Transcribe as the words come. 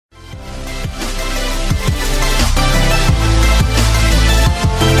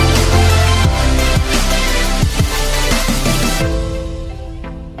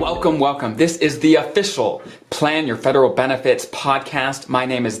Welcome, welcome. This is the official Plan Your Federal Benefits podcast. My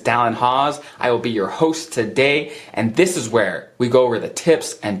name is Dallin Hawes. I will be your host today, and this is where we go over the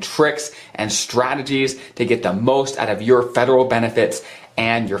tips and tricks and strategies to get the most out of your federal benefits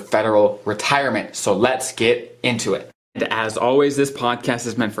and your federal retirement. So let's get into it. And as always, this podcast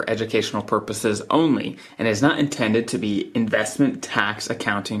is meant for educational purposes only and is not intended to be investment, tax,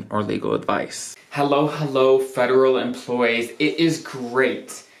 accounting, or legal advice. Hello, federal employees. It is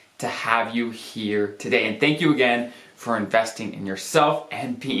great to have you here today. And thank you again for investing in yourself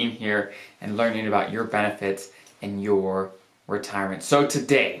and being here and learning about your benefits and your retirement. So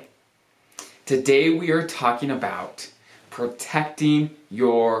today we are talking about protecting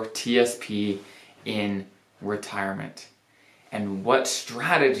your TSP in retirement and what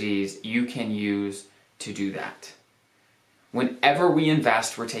strategies you can use to do that. Whenever we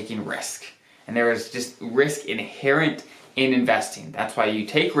invest, we're taking risk. And there is just risk inherent in investing. That's why you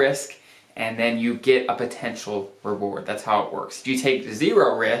take risk and then you get a potential reward. That's how it works. If you take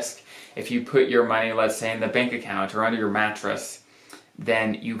zero risk, if you put your money, let's say, in the bank account or under your mattress,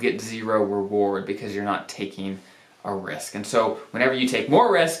 then you get zero reward because you're not taking a risk. And so whenever you take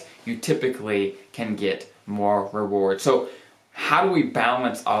more risk, you typically can get more reward. So how do we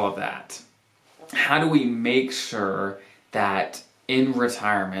balance all of that? How do we make sure that in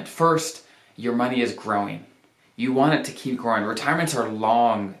retirement, first, your money is growing? You want it to keep growing. Retirements are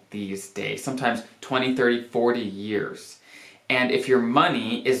long these days, sometimes 20, 30, 40 years. And if your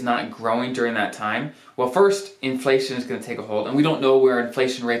money is not growing during that time, well, first, inflation is going to take a hold, and we don't know where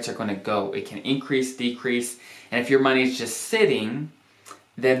inflation rates are going to go. It can increase, decrease, and if your money is just sitting,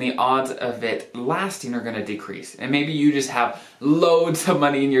 then the odds of it lasting are going to decrease. And maybe you just have loads of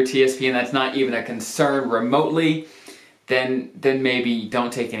money in your TSP and that's not even a concern remotely, then maybe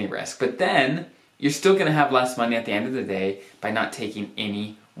don't take any risk. But then you're still going to have less money at the end of the day by not taking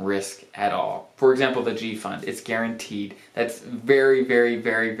any risk at all. For example, the G fund, it's guaranteed. That's very, very,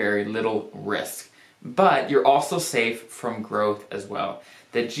 very, very little risk. But you're also safe from growth as well.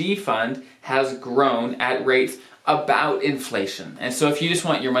 The G fund has grown at rates about inflation. And so if you just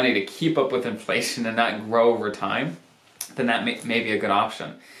want your money to keep up with inflation and not grow over time, then that may be a good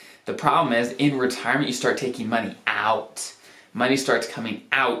option. The problem is, in retirement, you start taking money out. Money starts coming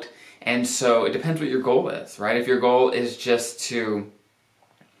out. And so it depends what your goal is, right? If your goal is just to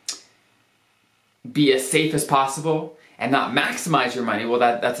be as safe as possible and not maximize your money, well,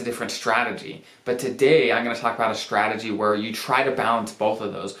 that's a different strategy. But today, I'm going to talk about a strategy where you try to balance both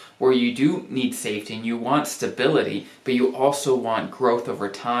of those, where you do need safety and you want stability, but you also want growth over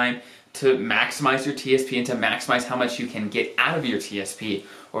time to maximize your TSP and to maximize how much you can get out of your TSP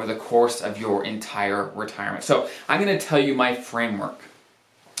over the course of your entire retirement. So I'm going to tell you my framework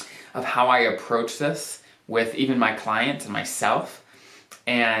of how I approach this with even my clients and myself.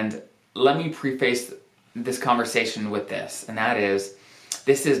 And let me preface this conversation with this, and that is,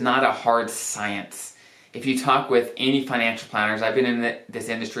 this is not a hard science. If you talk with any financial planners, I've been in this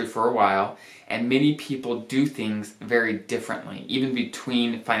industry for a while, and many people do things very differently. Even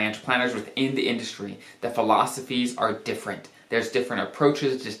between financial planners within the industry, the philosophies are different. There's different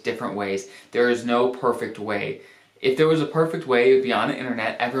approaches, just different ways. There is no perfect way. If there was a perfect way, it would be on the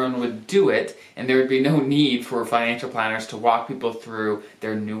internet, everyone would do it, and there would be no need for financial planners to walk people through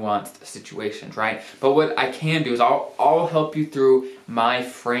their nuanced situations, right? But what I can do is I'll help you through my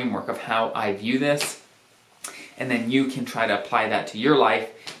framework of how I view this, and then you can try to apply that to your life,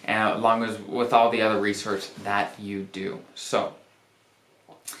 along with all the other research that you do. So,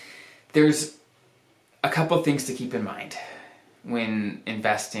 there's a couple things to keep in mind when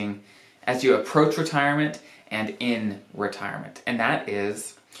investing as you approach retirement and in retirement. And that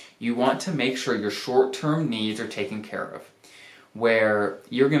is, you want to make sure your short-term needs are taken care of, where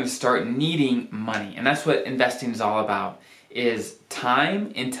you're going to start needing money. And that's what investing is all about, is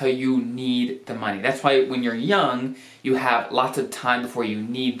time until you need the money. That's why when you're young, you have lots of time before you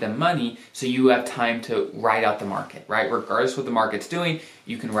need the money, so you have time to ride out the market, right? Regardless of what the market's doing,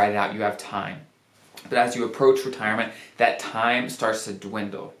 you can ride it out, you have time. But as you approach retirement, that time starts to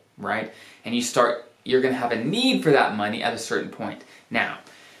dwindle, right? And you're going to have a need for that money at a certain point. Now,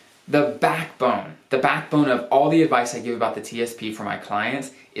 the backbone of all the advice I give about the TSP for my clients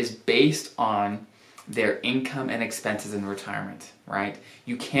is based on their income and expenses in retirement, right?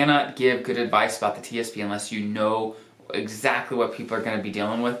 You cannot give good advice about the TSP unless you know exactly what people are going to be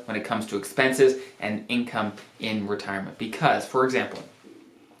dealing with when it comes to expenses and income in retirement. Because, for example,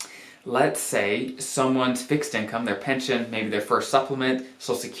 let's say someone's fixed income, their pension, maybe their first supplement,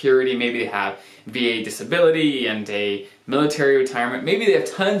 Social Security, maybe they have VA disability and a military retirement, maybe they have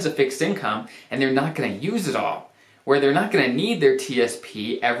tons of fixed income and they're not going to use it all. where they're not going to need their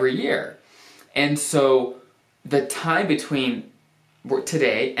TSP every year. And so the time between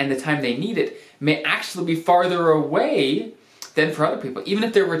today and the time they need it may actually be farther away than for other people. Even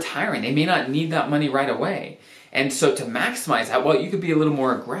if they're retiring, they may not need that money right away. And so to maximize that, well, you could be a little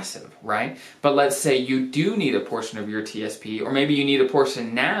more aggressive, right? But let's say you do need a portion of your TSP, or maybe you need a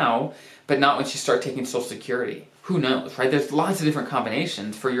portion now, but not once you start taking Social Security. Who knows, right? There's lots of different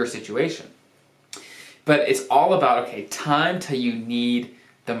combinations for your situation. But it's all about, okay, time till you need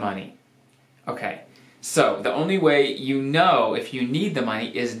the money. Okay, so the only way you know if you need the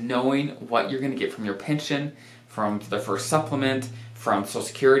money is knowing what you're going to get from your pension, from the first supplement, from Social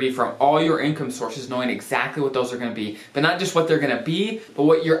Security, from all your income sources, knowing exactly what those are going to be. But not just what they're going to be, but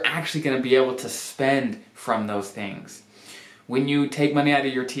what you're actually going to be able to spend from those things. When you take money out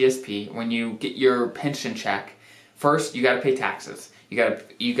of your TSP, when you get your pension check, first you got to pay taxes. You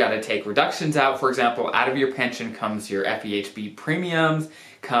got to take reductions out. For example, out of your pension comes your FEHB premiums,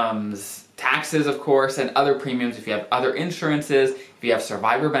 comes taxes, of course, and other premiums. If you have other insurances, if you have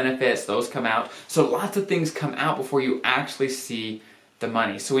survivor benefits, those come out. So lots of things come out before you actually see the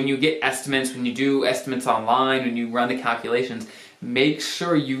money. So when you get estimates, when you do estimates online, when you run the calculations, make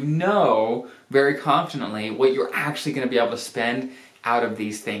sure you know very confidently what you're actually going to be able to spend out of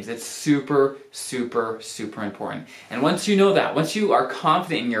these things. It's super, super, super important. And once you know that, once you are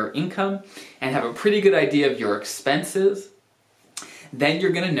confident in your income and have a pretty good idea of your expenses, then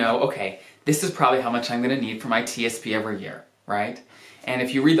you're going to know, okay, this is probably how much I'm going to need for my TSP every year, right? And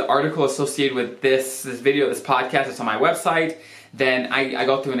if you read the article associated with this video, this podcast, it's on my website, then I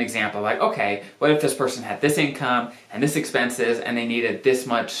go through an example like, okay, what if this person had this income and this expenses and they needed this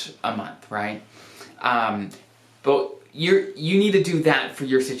much a month, right? But you need to do that for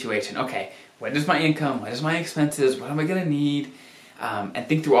your situation. Okay, what is my income? What is my expenses? What am I going to need? And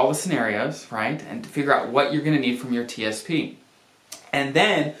think through all the scenarios, right? And figure out what you're going to need from your TSP. And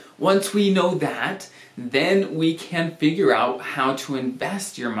then once we know that, then we can figure out how to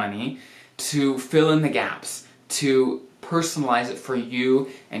invest your money to fill in the gaps, to personalize it for you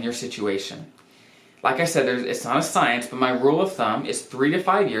and your situation. Like I said, it's not a science, but my rule of thumb is 3 to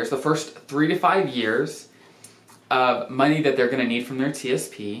 5 years. The first 3 to 5 years of money that they're going to need from their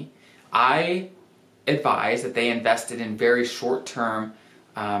TSP, I advise that they invest it in very short-term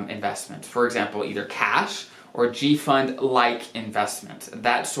investments. For example, either cash or G-Fund-like investments,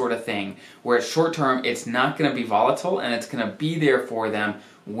 that sort of thing, where it's short-term, it's not going to be volatile, and it's going to be there for them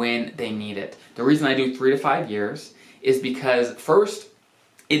when they need it. The reason I do 3 to 5 years is because, first,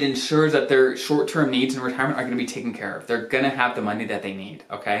 it ensures that their short-term needs in retirement are going to be taken care of. They're going to have the money that they need,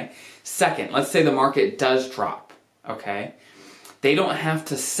 okay? Second, let's say the market does drop, okay? They don't have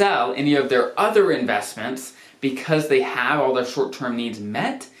to sell any of their other investments because they have all their short-term needs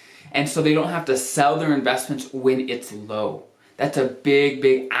met, and so they don't have to sell their investments when it's low. That's a big,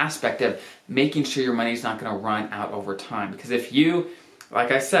 big aspect of making sure your money's not going to run out over time. Because if you,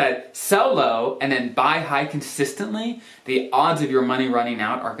 like I said, sell low and then buy high consistently, the odds of your money running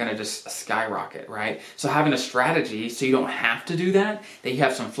out are going to just skyrocket, right? So having a strategy so you don't have to do that you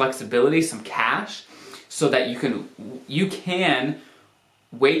have some flexibility, some cash, so that you can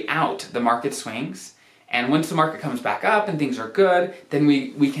wait out the market swings. And once the market comes back up and things are good, then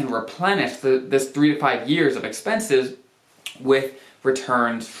we can replenish this 3 to 5 years of expenses with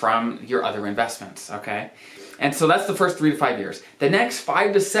returns from your other investments, okay? And so that's the first 3 to 5 years. The next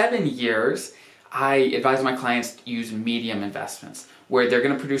 5 to 7 years, I advise my clients to use medium investments, where they're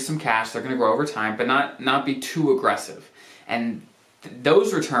going to produce some cash, they're going to grow over time, but not be too aggressive. And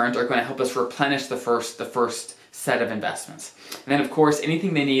those returns are going to help us replenish the first set of investments. And then, of course,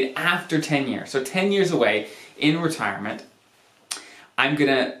 anything they need after 10 years. So 10 years away in retirement, I'm going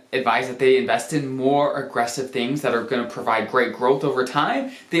to advise that they invest in more aggressive things that are going to provide great growth over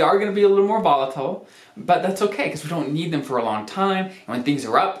time. They are going to be a little more volatile, but that's okay because we don't need them for a long time. And when things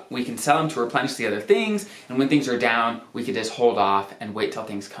are up, we can sell them to replenish the other things. And when things are down, we can just hold off and wait till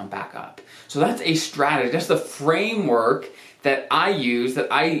things come back up. So that's a strategy. That's the framework that I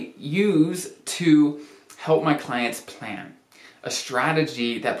use to help my clients plan. A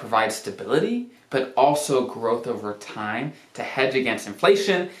strategy that provides stability, but also growth over time to hedge against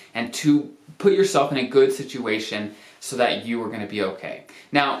inflation and to put yourself in a good situation so that you are going to be okay.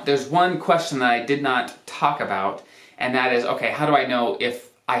 Now, there's one question that I did not talk about, and that is, okay, how do I know if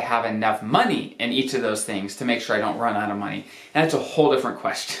I have enough money in each of those things to make sure I don't run out of money? And that's a whole different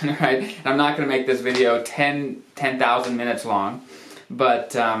question, right? And I'm not going to make this video 10,000 minutes long,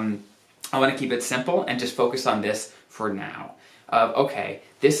 but I want to keep it simple and just focus on this for now. of, okay,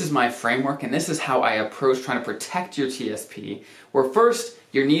 this is my framework and this is how I approach trying to protect your TSP, where first,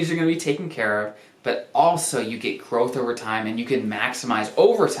 your needs are going to be taken care of, but also you get growth over time and you can maximize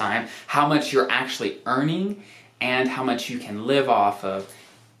over time how much you're actually earning and how much you can live off of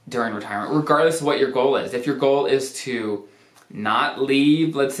during retirement, regardless of what your goal is. If your goal is to not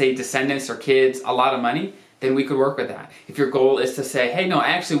leave, let's say, descendants or kids a lot of money, then we could work with that. If your goal is to say, hey, no, I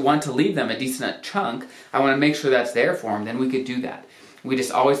actually want to leave them a decent chunk, I want to make sure that's there for them, then we could do that. We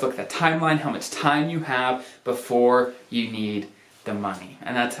just always look at the timeline, how much time you have before you need the money.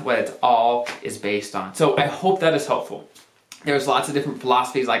 And that's what it all is based on. So I hope that is helpful. There's lots of different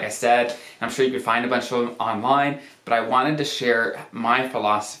philosophies, like I said, and I'm sure you could find a bunch of them online, but I wanted to share my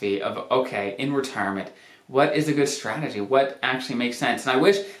philosophy of, okay, in retirement, what is a good strategy? What actually makes sense? And I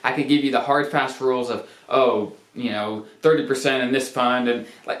wish I could give you the hard, fast rules of, 30% in this fund,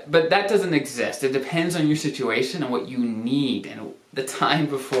 but that doesn't exist. It depends on your situation and what you need and the time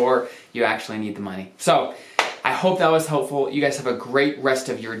before you actually need the money. So I hope that was helpful. You guys have a great rest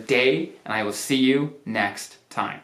of your day, and I will see you next time.